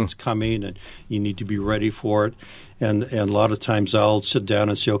the fact that it's coming and you need to be ready for it. And a lot of times I'll sit down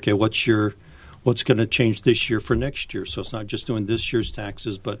and say, okay, what's going to change this year for next year? So it's not just doing this year's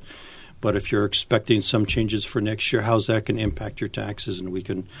taxes, but if you're expecting some changes for next year, how's that going to impact your taxes? And we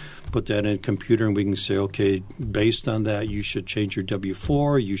can put that in a computer and we can say, okay, based on that, you should change your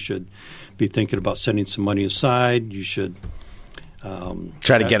W-4. You should be thinking about setting some money aside. You should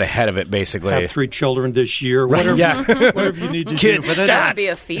try to get ahead of it, basically. Have 3 children this year. Whatever, whatever you need to do. But that would be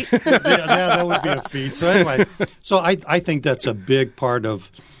a feat. yeah, that would be a feat. So anyway, I think that's a big part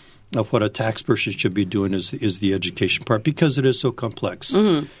of what a tax person should be doing is the education part because it is so complex.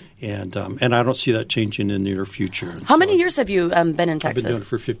 Mm-hmm. And I don't see that changing in the near future. How many years have you been in Texas? I've been doing it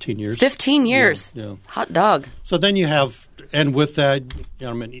for 15 years. 15 years? Yeah. Hot dog. So then you have – and with that,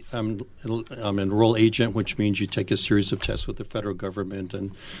 I'm an enroll agent, which means you take a series of tests with the federal government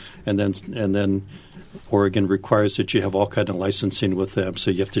and then Oregon requires that you have all kind of licensing with them,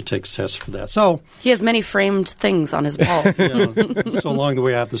 so you have to take tests for that. So he has many framed things on his balls. So along the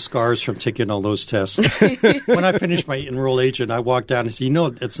way, I have the scars from taking all those tests. When I finished my enroll agent, I walked down and said,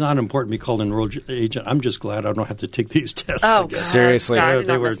 it's not important to be called enroll agent. I'm just glad I don't have to take these tests. Oh, again. Seriously. God, I do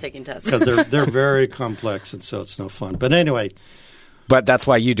not miss taking tests. Because they're very complex, and so it's no fun. But anyway. But that's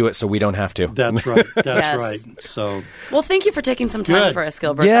why you do it, so we don't have to. That's right. That's Yes. right. So, well, thank you for taking some time Good. for us,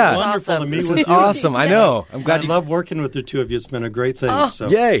 Gilbert. Yeah. That was wonderful awesome. to meet This with is you. awesome. I know. I'm glad I love working with the two of you. It's been a great thing. Oh, so.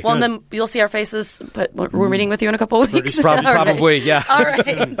 Yay. Well, and then you'll see our faces, but we're meeting with you in a couple of weeks. Probably, yeah. All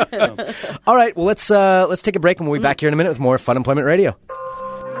right. All right, well, let's take a break and we'll be back here in a minute with more Fun Employment Radio.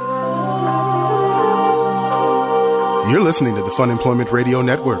 You're listening to the Fun Employment Radio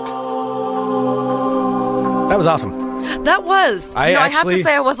Network. That was awesome. That was. I have actually- to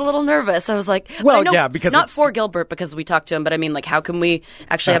say I was a little nervous. I was like, Well, I know, yeah, because not it's- for Gilbert because we talked to him, but I mean, like, how can we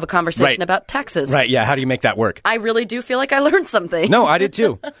actually have a conversation right. about taxes? Right, yeah, how do you make that work? I really do feel like I learned something. No, I did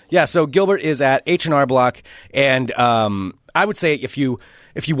too. Yeah, so Gilbert is at H&R Block, and I would say if you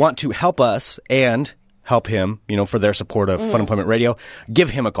want to help us and help him, for their support of Fun Employment Radio, give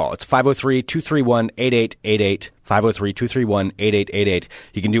him a call. It's 503-231-8888, 503-231-8888.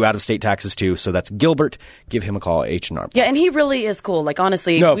 You can do out-of-state taxes too, so that's Gilbert. Give him a call, H&R Block. Yeah, and he really is cool. Like,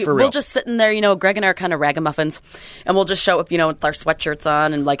 honestly, No, for real. we'll just sit in there, Greg and I are kind of ragamuffins, and we'll just show up, with our sweatshirts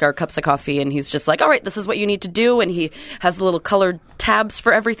on and, like, our cups of coffee, and he's just like, all right, this is what you need to do, and he has little colored tabs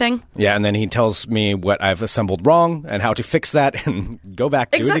for everything. Yeah, and then he tells me what I've assembled wrong and how to fix that and go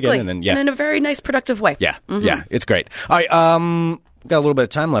back, do it again, and then, yeah. And in a very nice, productive way. Yeah, yeah, it's great. All right, got a little bit of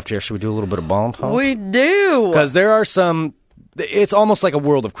time left here. Should we do a little bit of ball talk? We do. Because there are some... It's almost like a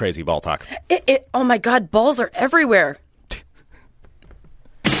world of crazy ball talk. Oh, my God, balls are everywhere.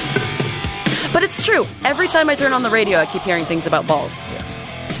 But it's true. Every time I turn on the radio, I keep hearing things about balls. Yes.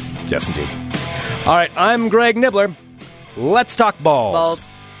 Yes, indeed. All right, I'm Greg Nibbler. Let's talk balls. Balls.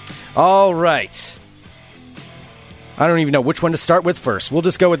 All right. I don't even know which one to start with first. We'll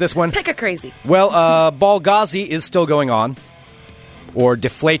just go with this one. Pick a crazy. Well, Ballghazi is still going on. Or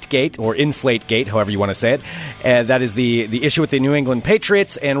Deflategate, or Inflategate, however you want to say it. That is the issue with the New England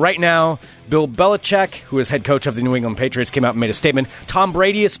Patriots. And right now, Bill Belichick, who is head coach of the New England Patriots, came out and made a statement. Tom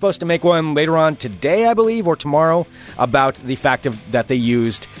Brady is supposed to make one later on today, I believe, or tomorrow, about the fact that they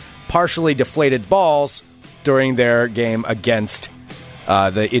used partially deflated balls during their game against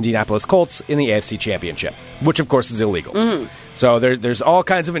the Indianapolis Colts in the AFC Championship, which, of course, is illegal. So there's all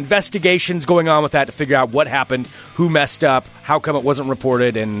kinds of investigations going on with that to figure out what happened, who messed up, how come it wasn't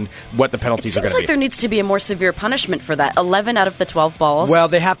reported, and what the penalties are going to be. It seems like there needs to be a more severe punishment for that. 11 out of the 12 balls. Well,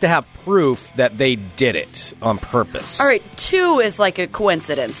 they have to have proof that they did it on purpose. All right, 2 is like a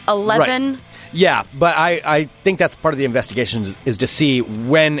coincidence. 11... Right. Yeah, but I think that's part of the investigation is to see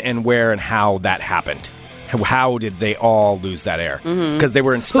when and where and how that happened. How did they all lose that air? Because they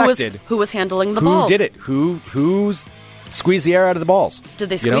were inspected. Who was handling the balls? Who did it? Who squeezed the air out of the balls? Did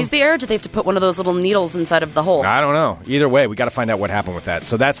they squeeze the air, or did they have to put one of those little needles inside of the hole? I don't know. Either way, we got to find out what happened with that.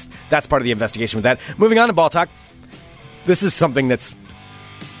 So that's part of the investigation with that. Moving on to Ball Talk. This is something that's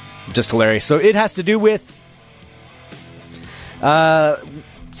just hilarious. So it has to do with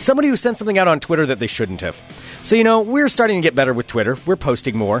somebody who sent something out on Twitter that they shouldn't have. So, we're starting to get better with Twitter. We're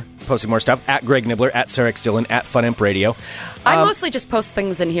posting more stuff. At Greg Nibbler, at Sarah X. Dillon, at Fun Imp Radio. I mostly just post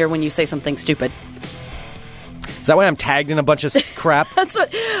things in here when you say something stupid. Is that why I'm tagged in a bunch of crap? That's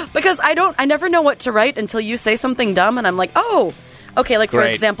what, because I never know what to write until you say something dumb, and I'm like, oh, okay. Like, for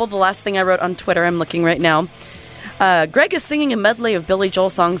example, the last thing I wrote on Twitter, I'm looking right now. Greg is singing a medley of Billy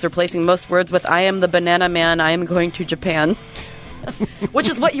Joel songs, replacing most words with "I am the banana man, I am going to Japan," which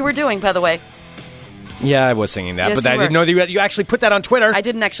is what you were doing, by the way. Yeah, I was singing that, yes, but I didn't know that you actually put that on Twitter. I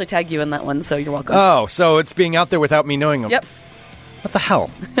didn't actually tag you in that one, so you're welcome. Oh, so it's being out there without me knowing them. Yep. What the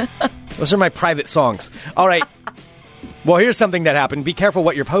hell? Those are my private songs. All right. Well, here's something that happened. Be careful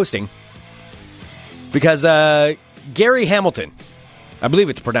what you're posting. Because Gary Hamilton, I believe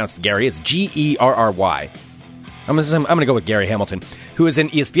it's pronounced Gary, it's Gerry. I'm going to go with Gary Hamilton, who is an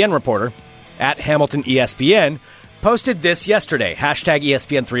ESPN reporter at Hamilton ESPN, posted this yesterday. Hashtag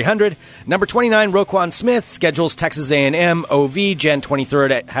ESPN 300. Number 29, Roquan Smith, schedules Texas A&M OV, Jan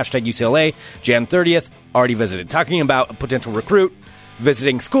 23rd at hashtag UCLA, Jan 30th, already visited. Talking about a potential recruit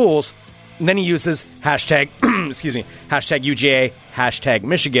visiting schools. And then he uses hashtag, hashtag UGA, hashtag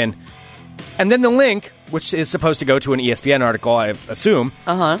Michigan. And then the link, which is supposed to go to an ESPN article, I assume,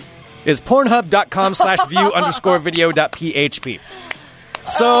 is pornhub.com/view_video.php.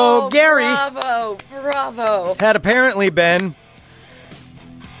 So Gary bravo. had apparently been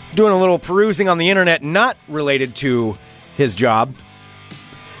doing a little perusing on the internet not related to his job,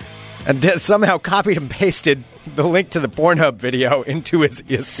 and somehow copied and pasted the link to the Pornhub video into his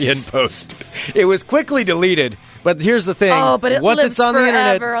ESPN post. It was quickly deleted, but here's the thing. Oh, but it once lives it's on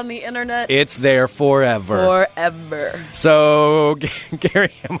on the internet. It's there forever. So,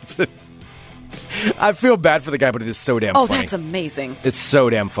 Gary Hamilton, I feel bad for the guy, but it is so damn funny. Oh, that's amazing. It's so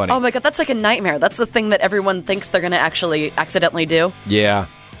damn funny. Oh, my God, that's like a nightmare. That's the thing that everyone thinks they're going to actually accidentally do. Yeah,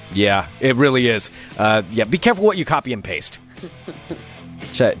 it really is. Be careful what you copy and paste.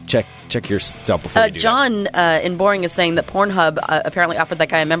 Check yourself before you do John in Boring is saying that Pornhub apparently offered that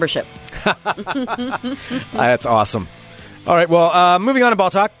guy a membership. That's awesome. All right, well, moving on to Ball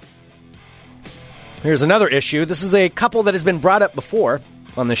Talk. Here's another issue. This is a couple that has been brought up before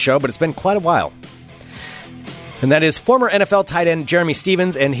on this show, but it's been quite a while. And that is former NFL tight end Jeremy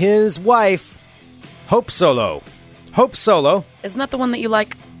Stevens and his wife, Hope Solo. Hope Solo. Isn't that the one that you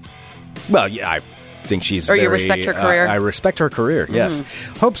like? Well, yeah, I think she's you respect her career? I respect her career, yes.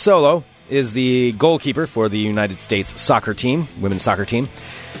 Hope Solo is the goalkeeper for the United States soccer team, women's soccer team.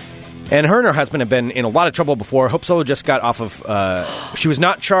 And her husband have been in a lot of trouble before. Hope Solo just got off of... she was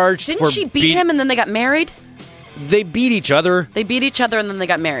not charged Didn't she beat him and then they got married? They beat each other. They beat each other and then they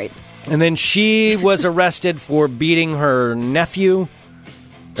got married. And then she was arrested for beating her nephew.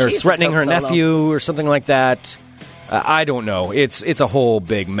 Or Jesus, threatening her Hope Solo. nephew or something like that. I don't know. It's a whole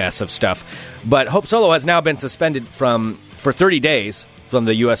big mess of stuff. But Hope Solo has now been suspended for 30 days from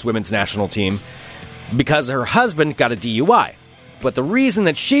the U.S. women's national team because her husband got a DUI. But the reason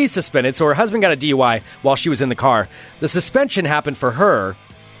that she's suspended, so her husband got a DUI while she was in the car. The suspension happened for her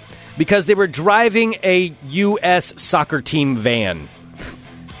because they were driving a U.S. soccer team van.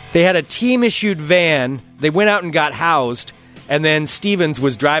 They had a team-issued van. They went out and got housed, and then Stevens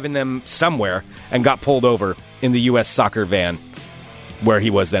was driving them somewhere and got pulled over in the U.S. soccer van. where he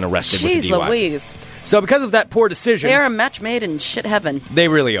was then arrested with a Jeez DUI. Louise. So because of that poor decision... They are a match made in shit heaven. They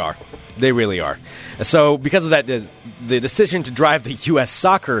really are. They really are. So because of that, the decision to drive the U.S.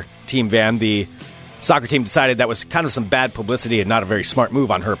 soccer team van, the soccer team decided that was kind of some bad publicity and not a very smart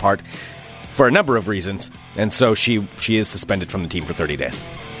move on her part for a number of reasons. And so she is suspended from the team for 30 days.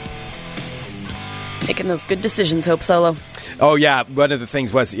 Making those good decisions, Hope Solo. Oh, yeah. One of the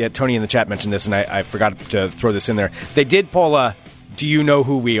things was, Tony in the chat mentioned this, and I forgot to throw this in there. They did pull a, do you know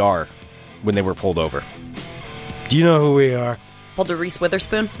who we are, when they were pulled over. Do you know who we are? Pulled a Reese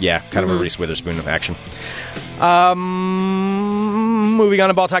Witherspoon? Yeah, kind of a Reese Witherspoon of action. Moving on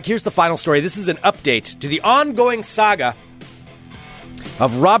to Ball Talk, here's the final story. This is an update to the ongoing saga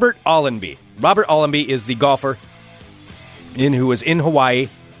of Robert Allenby. Robert Allenby is the golfer who was in Hawaii.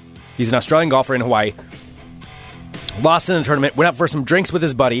 He's an Australian golfer in Hawaii. Lost in a tournament, went out for some drinks with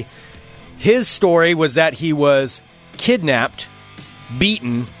his buddy. His story was that he was kidnapped,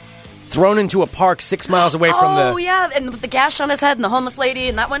 beaten, thrown into a park 6 miles away from the... Oh, yeah, and with the gash on his head and the homeless lady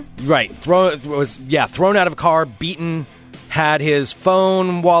and that one? Right. Thrown out of a car, beaten, had his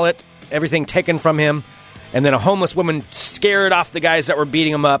phone, wallet, everything taken from him, and then a homeless woman scared off the guys that were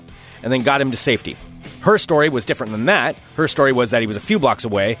beating him up and then got him to safety. Her story was different than that. Her story was that he was a few blocks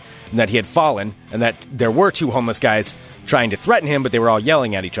away and that he had fallen and that there were two homeless guys trying to threaten him, but they were all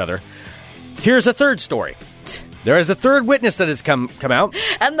yelling at each other. Here's a third story. There is a third witness that has come out.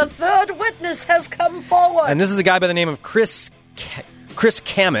 And the third witness has come forward. And this is a guy by the name of Chris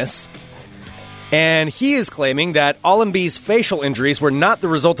Camus. And he is claiming that Allenby's facial injuries were not the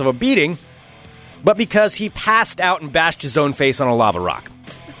result of a beating, but because he passed out and bashed his own face on a lava rock.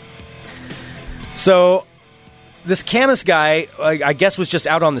 So, this Camus guy, I guess, was just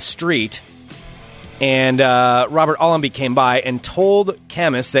out on the street, and Robert Allenby came by and told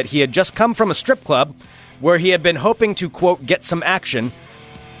Camus that he had just come from a strip club where he had been hoping to, quote, get some action,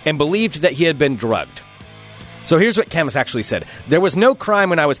 and believed that he had been drugged. So here's what Camus actually said. There was no crime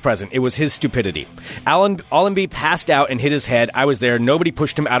when I was present. It was his stupidity. Allenby passed out and hit his head. I was there. Nobody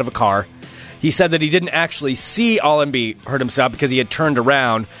pushed him out of a car. He said that he didn't actually see Allenby hurt himself because he had turned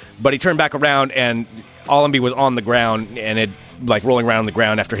around, but he turned back around and Allenby was on the ground and rolling around on the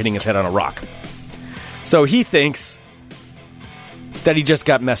ground after hitting his head on a rock. So he thinks that he just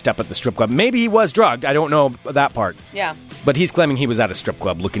got messed up at the strip club. Maybe he was drugged. I don't know that part. Yeah. But he's claiming he was at a strip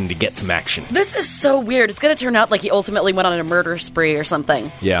club looking to get some action. This is so weird. It's going to turn out like he ultimately went on a murder spree or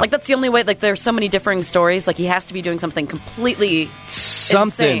something. Yeah. Like, that's the only way. Like, there's so many differing stories. Like, he has to be doing something completely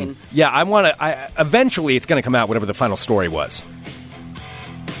insane. Yeah, eventually it's going to come out whatever the final story was.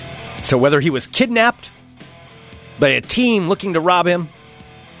 So whether he was kidnapped by a team looking to rob him,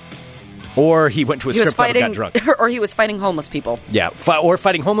 or he went to a strip club and got drunk. Or he was fighting homeless people. Yeah, or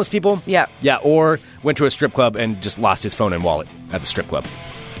fighting homeless people. Yeah. Yeah, or went to a strip club and just lost his phone and wallet at the strip club.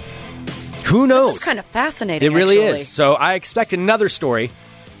 Who knows? This is kind of fascinating, It really actually. is. So I expect another story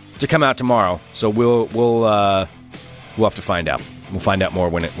to come out tomorrow. So we'll have to find out. We'll find out more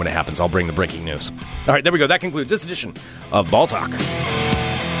when it happens. I'll bring the breaking news. All right, there we go. That concludes this edition of Ball Talk.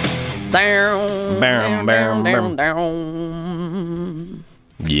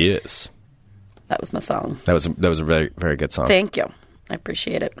 Yes. That was my song. That was a very, very good song. Thank you. I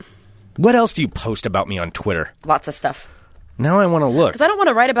appreciate it. What else do you post about me on Twitter? Lots of stuff. Now I want to look. Because I don't want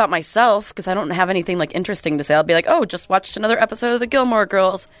to write about myself, because I don't have anything like interesting to say. I'll be like, oh, just watched another episode of the Gilmore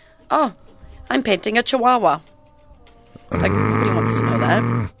Girls. Oh, I'm painting a chihuahua. Like, nobody wants to know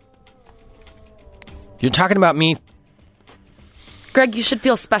that. You're talking about me. Greg, you should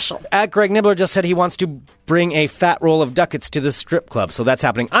feel special. At Greg Nibbler just said he wants to bring a fat roll of ducats to the strip club, so that's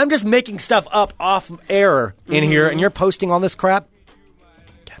happening. I'm just making stuff up off air in here, and you're posting all this crap?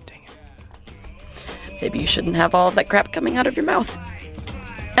 God dang it. Maybe you shouldn't have all of that crap coming out of your mouth.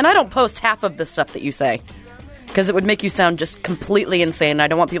 And I don't post half of the stuff that you say, because it would make you sound just completely insane. I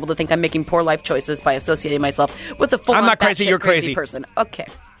don't want people to think I'm making poor life choices by associating myself with a full-on I'm not crazy, you're crazy person. Okay.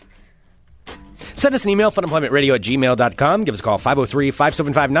 Send us an email, funemploymentradio@gmail.com. Give us a call,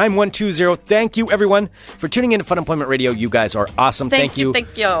 503-575-9120. Thank you, everyone, for tuning in to Fun Employment Radio. You guys are awesome. Thank you.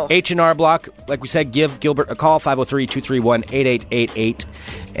 H&R Block, like we said, give Gilbert a call, 503-231-8888.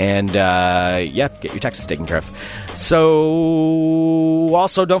 And, get your taxes taken care of. So,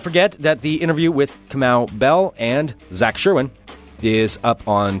 also, don't forget that the interview with Kamau Bell and Zach Sherwin is up at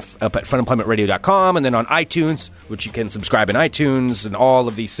funemploymentradio.com and then on iTunes, which you can subscribe in iTunes and all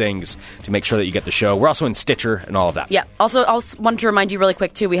of these things to make sure that you get the show. We're also in Stitcher and all of that. Yeah. Also, I wanted to remind you really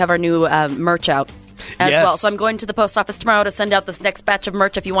quick, too, we have our new merch out as well. So I'm going to the post office tomorrow to send out this next batch of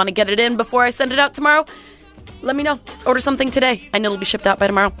merch. If you want to get it in before I send it out tomorrow, let me know. Order something today. I know it'll be shipped out by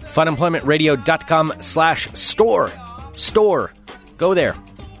tomorrow. Funemploymentradio.com/store. Store. Go there.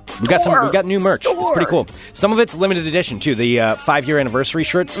 We've got new merch. It's pretty cool. Some of it's limited edition, too. The 5-year anniversary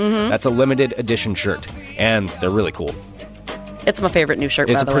shirts, that's a limited edition shirt. And they're really cool. It's my favorite new shirt,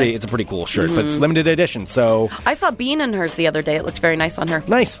 by the way. It's a pretty cool shirt, but it's limited edition, so... I saw Bean in hers the other day. It looked very nice on her.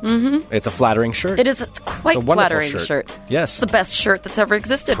 Nice. Mm-hmm. It's a flattering shirt. It is. It's quite a wonderful flattering shirt. Yes. It's the best shirt that's ever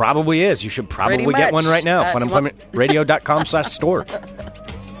existed. Probably is. You should probably Pretty get one much. right now. funemploymentradio.com/store.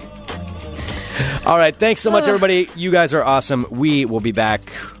 All right. Thanks so much, everybody. You guys are awesome. We will be back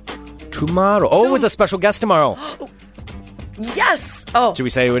tomorrow. Oh, with a special guest tomorrow. Yes! Oh. Should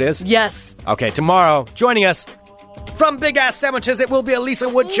we say who it is? Yes. Okay, tomorrow, joining us from Big Ass Sandwiches, it will be a Lisa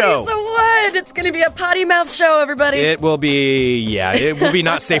Wood show. Lisa Wood! It's going to be a potty mouth show, everybody. It will be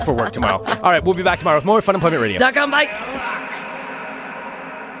not safe for work tomorrow. All right, we'll be back tomorrow with more Fun Employment Radio. .com, bye.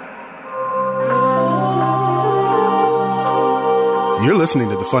 You're listening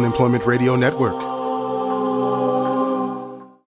to the Fun Employment Radio Network.